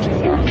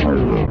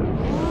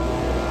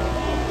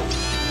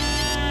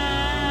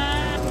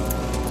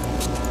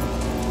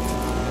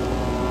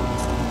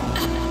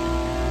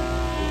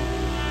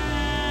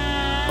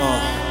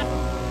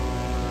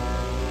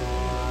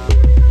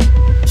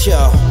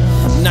 Yo,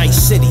 nice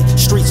city,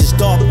 streets is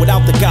dark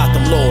without the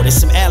Gotham Lord. There's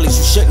some alleys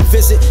you shouldn't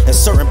visit and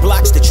certain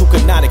blocks that you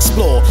could not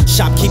explore.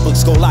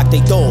 Shopkeepers go lock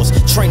their doors,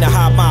 train to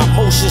hide my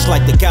emotions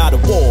like the god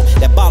of war.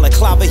 That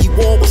balaclava he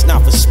wore was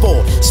not for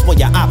sport. It's when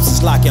your ops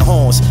is locking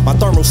horns, my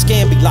thermal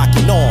scan be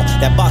locking on.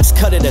 That box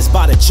cutter that's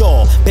by the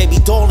jaw, baby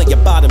doll in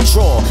your bottom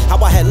drawer. How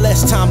I had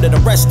less time than the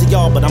rest of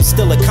y'all, but I'm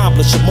still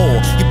accomplishing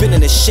more. You been in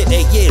this shit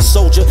 8 years,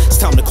 soldier, it's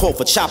time to call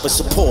for chopper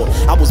support.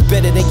 I was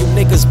better than you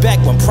niggas back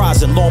when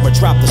Prize and Lorma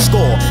dropped the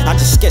score. I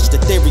just sketched the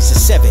theories of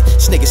 7.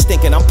 These niggas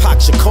thinking I'm Pak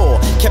Shakur.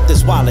 Kept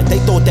his wallet, they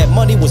thought that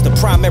money was the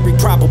primary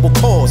probable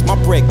cause. My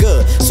bread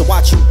good, so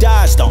watch you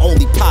die is the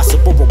only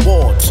possible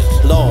reward.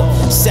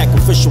 Lord,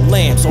 sacrificial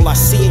lambs, all I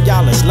see in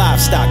y'all is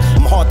livestock.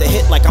 I'm hard to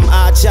hit like I'm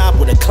odd job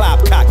with a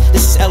clap cock.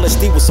 This is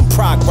LSD with some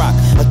prog rock.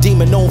 A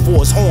demon known for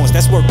his horns,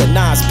 that's where the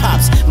nines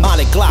pops.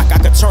 Modded Glock, I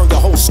could turn your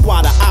whole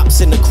squad of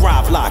ops into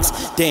Gravlocks.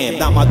 Damn,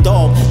 not my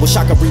dog, wish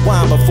I could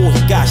rewind before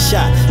he got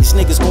shot. These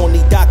niggas gon'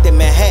 need Dr.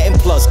 Manhattan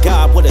plus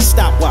God with a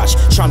stopwatch.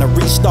 Trying to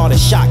restart a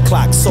shot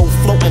clock, so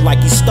floating like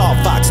he's Star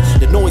Fox.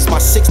 The noise my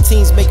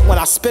 16s make when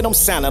I spit them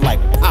sounding like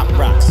pop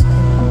rocks.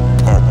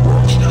 Pop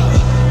rocks.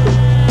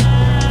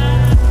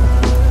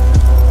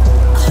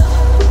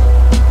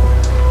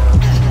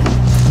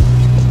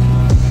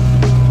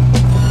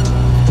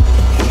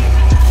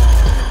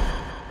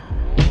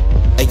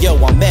 Yo,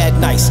 I'm mad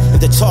nice. If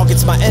the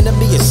target's my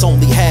enemy, it's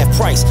only half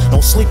price.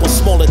 Don't sleep on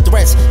smaller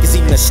threats, cause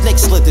even a snake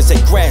slithers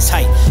at grass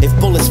height. If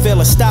bullets fail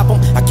to stop him,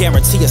 I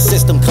guarantee a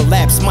system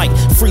collapse might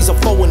freeze a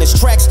foe in his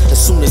tracks as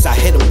soon as I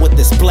hit him with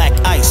this black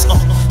ice.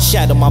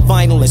 Shatter my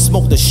vinyl and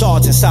smoke the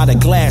shards inside a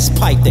glass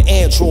pipe. The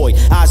android,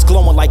 eyes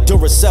glowing like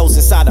Duracells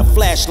inside a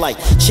flashlight.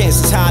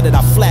 Chances high that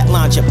I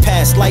flatlined your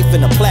past life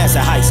in a plaza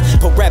heist.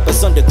 Put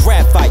rappers under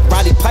graphite.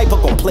 Roddy Piper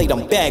play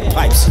them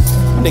bagpipes.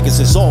 Niggas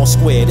is all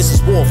square, this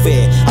is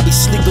warfare. I be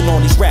sleeping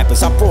on these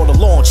rappers, I brought a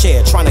lawn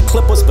chair. Trying to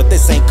clip us, but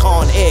this ain't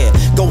Con Air.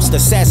 Ghost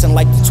assassin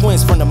like the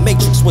twins from the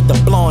Matrix with the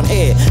blonde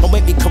hair. Don't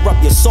make me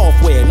corrupt your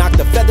software. Knock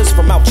the feathers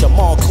from out your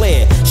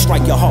Montclair.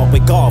 Strike your heart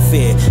with God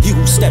fear. You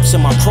who steps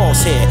in my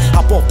crosshair.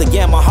 Hop off the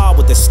Yamaha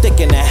with a stick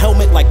in a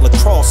helmet like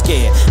lacrosse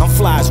gear. I'm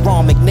fly as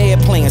Ron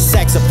McNair playing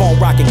saxophone,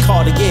 rocking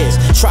Cartiers.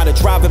 Try to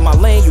drive in my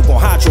lane, you gon'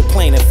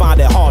 hydroplane and find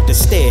it hard to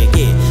stare.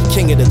 Yeah,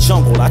 king of the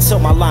jungle, I tell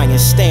my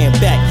lions stand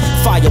back.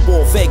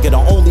 Firewall Vega, the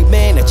only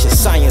man that your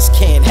science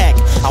can't hack.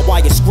 I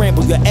wire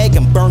scramble your egg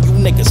and burn you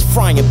niggas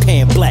frying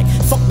pan black.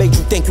 Fuck made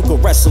you think you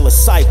could wrestle a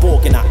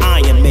cyborg in an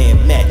Iron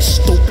Man match?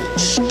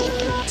 Stupid.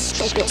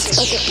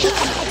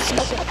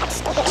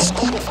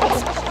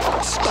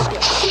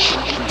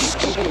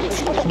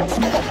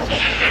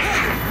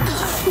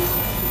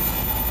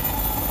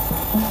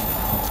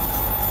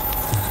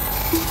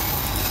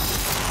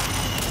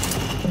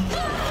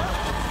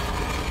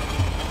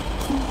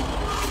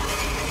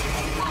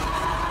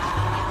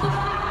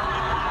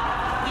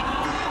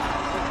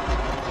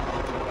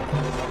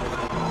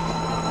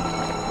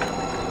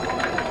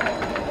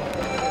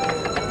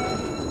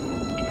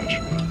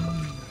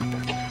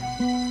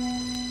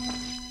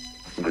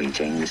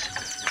 Greetings.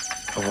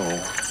 Hello.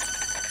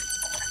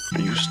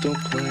 Are you still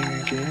playing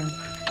a game?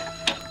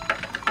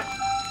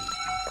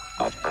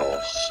 Of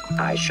course,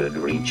 I should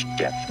reach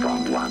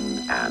DEFCON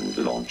 1 and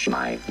launch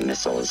my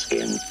missiles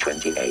in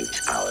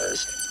 28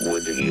 hours.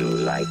 Would you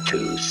like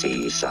to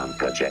see some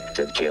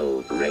projected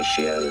kill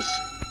ratios?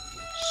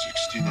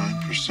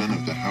 69%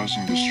 of the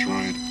housing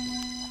destroyed.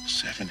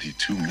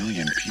 72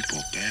 million people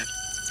dead.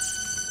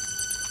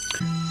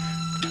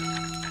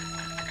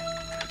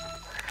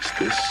 Is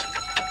this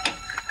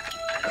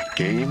a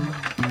game,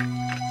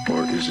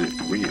 or is it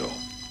real?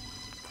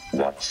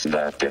 What's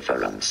the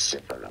difference?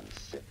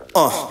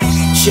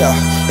 Yeah,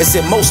 is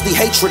it mostly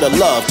hatred or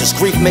love? Does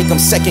grief make him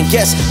second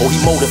guess, or he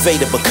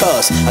motivated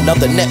because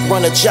another net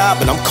runner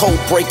job and I'm cold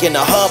breaking the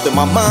hub? In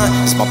my mind,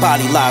 as my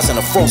body lies in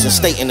a frozen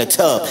state in the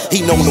tub.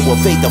 He known to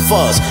evade the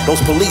fuzz.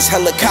 Those police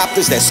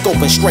helicopters that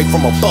scoping straight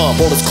from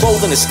above. All his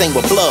clothing is stained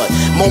with blood.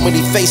 Moment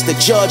he faced the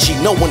judge, he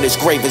know when his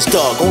grave is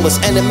dug. All his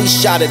enemies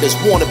shot at his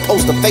wanted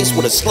poster face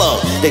with a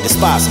slug. They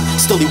despise him,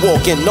 still he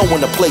walk in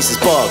knowing the place is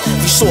bugged.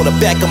 If you saw the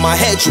back of my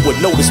head, you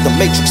would notice the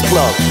matrix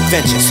plug.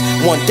 Vengeance,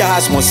 one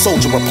dies, one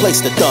soldier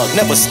replaced the thug.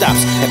 Never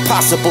stops,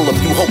 impossible if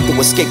you hope to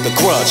escape the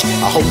grudge.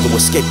 I hope to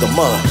escape the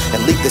mud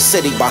and leave the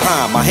city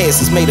behind. My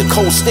hands is made of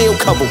cold steel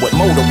covered with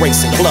motor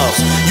racing gloves.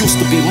 Used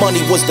to be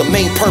money was the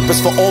main purpose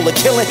for all the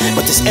killing,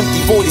 but this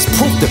empty void is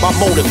proof that my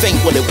motive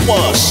ain't what it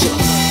was. Shit.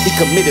 He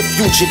committed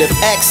fugitive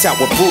acts out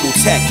with brutal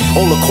tech.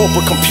 All the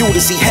corporate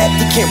computers he hacked,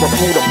 he can't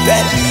reboot them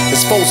back.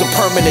 His foes in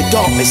permanent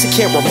darkness, he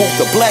can't remove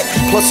the black.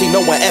 Plus he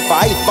know when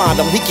FIA find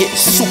him, he getting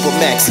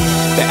supermax.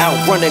 Been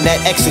outrunning that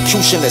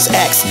executioner's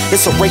axe.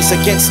 It's a race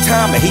against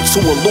time and he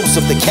too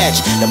elusive to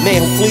catch. The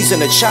man who flees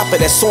in the chopper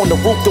that's on the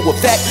roof to a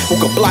vac,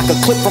 who can block a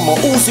clip from a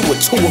Uzi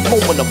with two of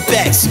them in the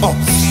backs.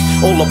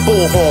 All the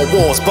bullhorn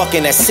wars,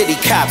 bucking at city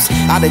cops.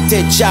 Out of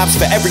dead jobs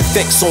for every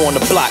fix on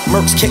the block.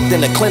 Mercs kicked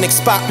in the clinic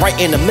spot right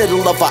in the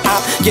middle of a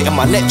op. Getting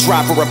my net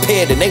driver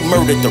repaired and they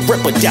murdered the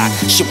Ripper Doc.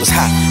 Shit was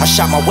hot, I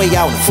shot my way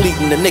out and fleed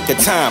in the nick of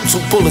time. 2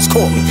 bullets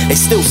caught me, they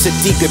still sit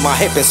deep in my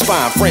hip and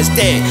spine. Friends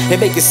dead, they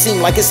make it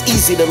seem like it's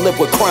easy to live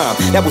with crime.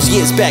 That was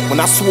years back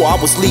when I swore I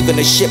was leaving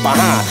this shit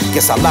behind.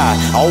 Guess I lied,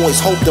 I always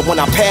hoped that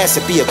when I pass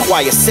it'd be a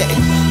quiet setting.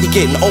 He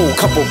getting old,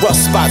 couple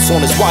rust spots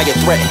on his wire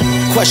threading.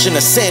 Question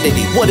of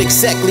sanity, what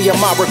exactly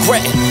am I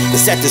regretting?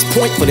 Cause at this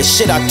point for the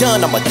shit I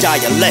done, I'ma die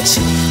a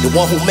legend. The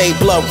one who made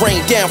blood rain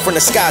down from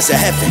the skies of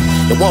heaven.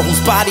 The one whose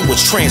body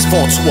was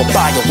transformed to a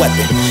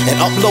bioweapon and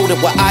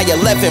uploaded with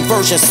I-11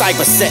 version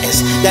cyber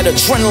settings. That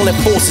adrenaline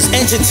forces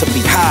engine to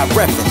be high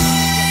revving.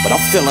 But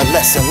I'm feeling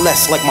less and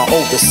less like my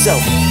older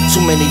self.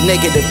 Too many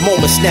negative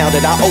moments now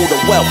that I owe the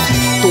wealth.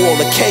 Through all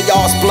the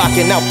chaos,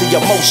 blocking out the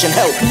emotion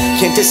help.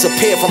 Can't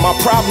disappear from my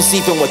problems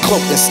even when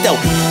cloaked in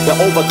stealth.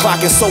 Been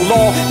overclocking so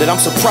long that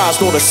I'm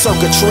surprised all the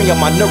circuitry of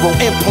my neural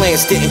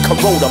implants didn't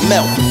corrode or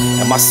melt.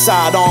 And my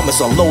sidearm is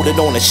unloaded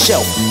on the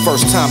shelf.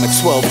 First time in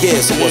 12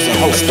 years it wasn't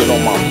hosted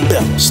on my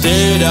belt.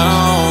 Stay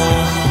down,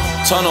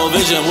 tunnel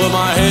vision with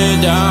my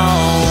head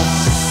down.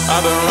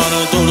 I've been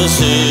running through the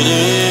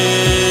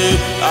city.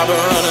 I've been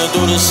running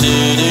through the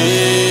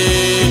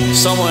city.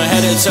 Someone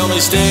had to tell me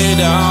stay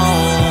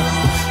down.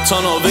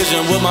 Tunnel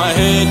vision with my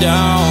head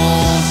down.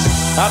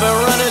 I've been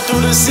running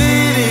through the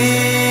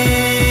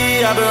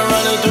city. I've been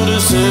running through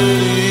the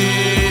city.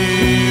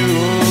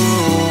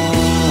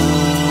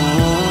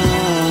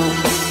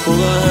 Who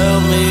gon'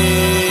 help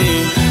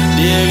me?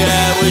 Dear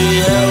God, will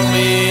you help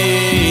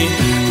me?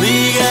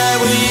 Please God,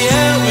 will you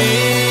help me?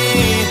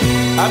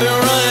 I've been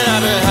running,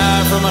 I've been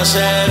high from my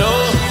shadow.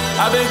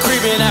 I've been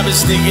creeping, I've been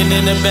sneaking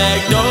in the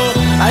back door.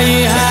 I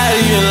ain't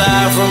hiding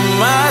alive from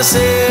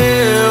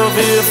myself.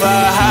 If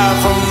I hide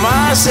from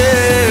myself,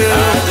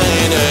 I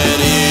think that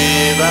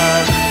if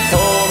I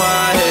hold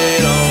my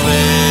head on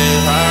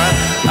this high,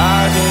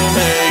 I can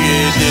make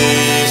it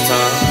this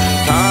time.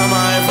 I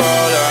might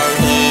fall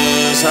down here.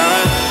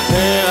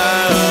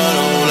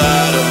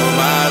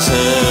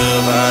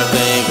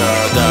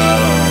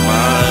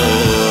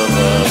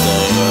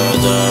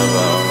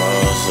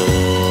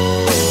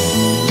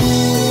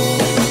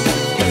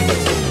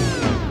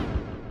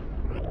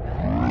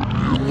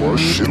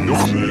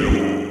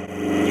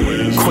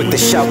 Quick to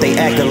shout they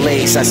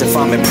accolades as if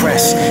I'm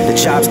impressed. The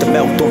job's to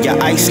melt through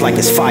your ice like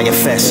it's Fire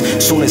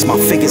Fest. Soon as my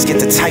fingers get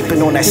to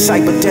typing on that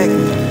cyber deck,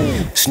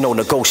 there's no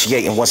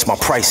negotiating once my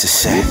price is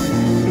set.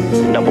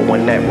 Number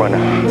one net runner.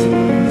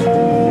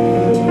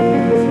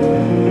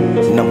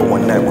 Number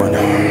one net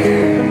runner.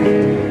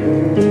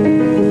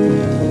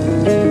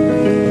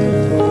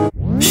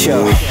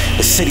 Sure.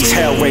 The city's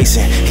hell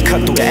raising. He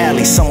cut through the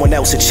alley, someone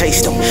else had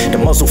chased him. The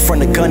muzzle from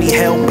the gun, he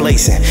held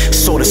blazing.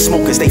 Saw the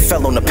smoke as they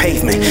fell on the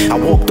pavement. I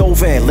walked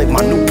over and lit my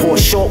Newport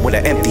short with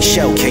an empty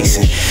shell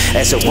casing.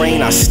 As it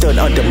rained, I stood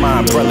under my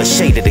umbrella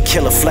shaded. The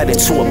killer fled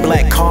into a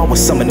black car where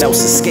someone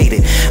else had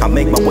skated. I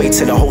make my way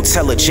to the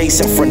hotel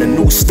adjacent from the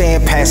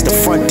newsstand, past the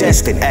front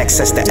desk and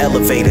access the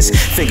elevators.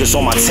 Figures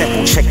on my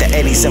temple, check the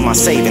eddies in my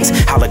savings.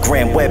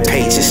 Hologram web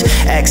pages.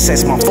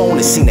 Access my phone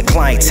and seen the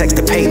client text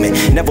the payment.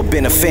 Never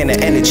been a fan of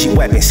energy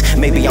weapons.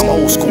 Maybe I'm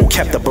old school,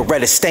 kept a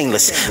Beretta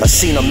stainless. A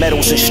scene of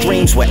meadows and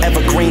streams where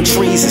evergreen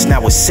trees is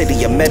now a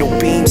city of metal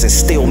beams and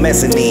steel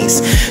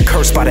mezzanines.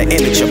 Cursed by the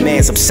image of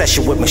man's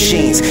obsession with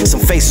machines. Some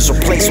faces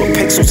replaced with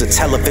pixels of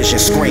television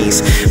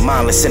screens.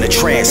 Mindless in a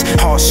trance,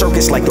 hard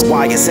circuits like the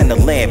wires in the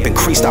lamp.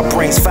 Increased our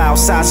brains' file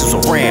sizes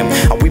with RAM.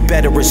 Are we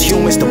better as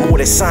humans the more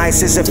that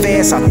science is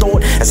advanced? I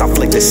thought as I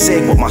flicked a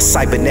cig with my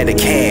cybernetic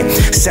hand.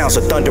 Sounds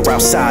of thunder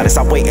outside as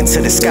I wait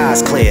until the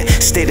skies clear.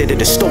 Stared at a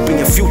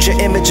dystopian future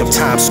image of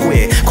Times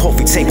Square.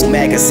 Coffee table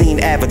magazine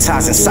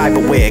advertising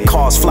cyberware.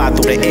 Cars fly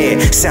through the air,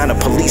 sound of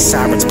police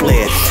sirens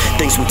blare.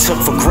 Things we took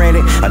for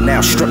granted are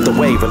now stripped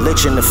away.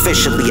 Religion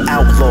officially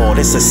outlawed,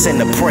 it's a sin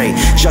to pray.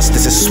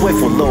 Justice is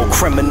swift with little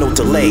criminal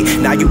delay.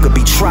 Now you could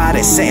be tried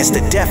and sentenced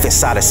to death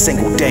inside a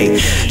single day.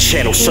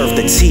 Channel surf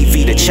the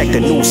TV to check the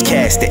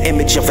newscast. The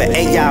image of an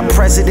AI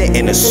president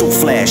in a suit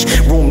flash.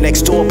 Room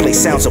next door play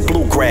sounds of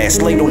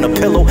bluegrass. Laid on the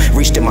pillow,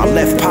 reached in my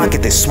left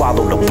pocket, then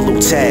swallowed a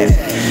blue tab.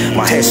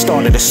 My head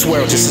started to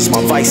swirl just as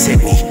my vice hit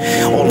me.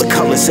 All the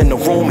colors in the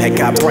room had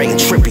got bright and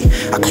trippy.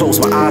 I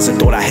closed my eyes and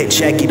thought I had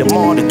Jackie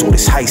DeMar to do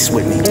this heist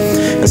with me.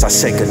 As I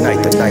said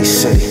goodnight to Night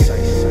City.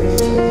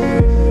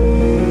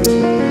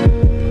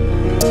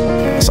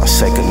 As I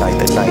said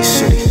goodnight to Night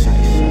City.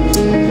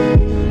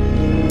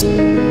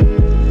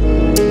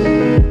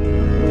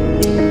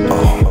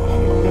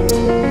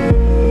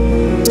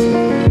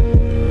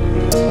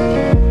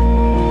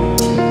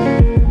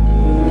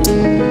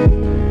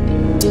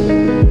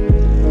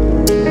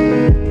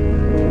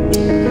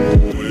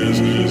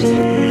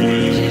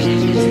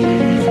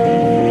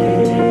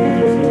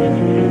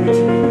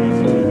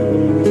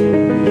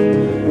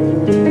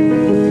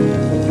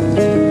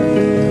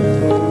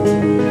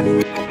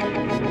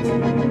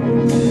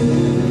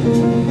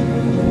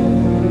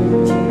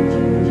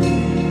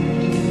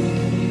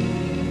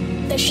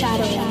 The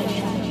Shadow Runner.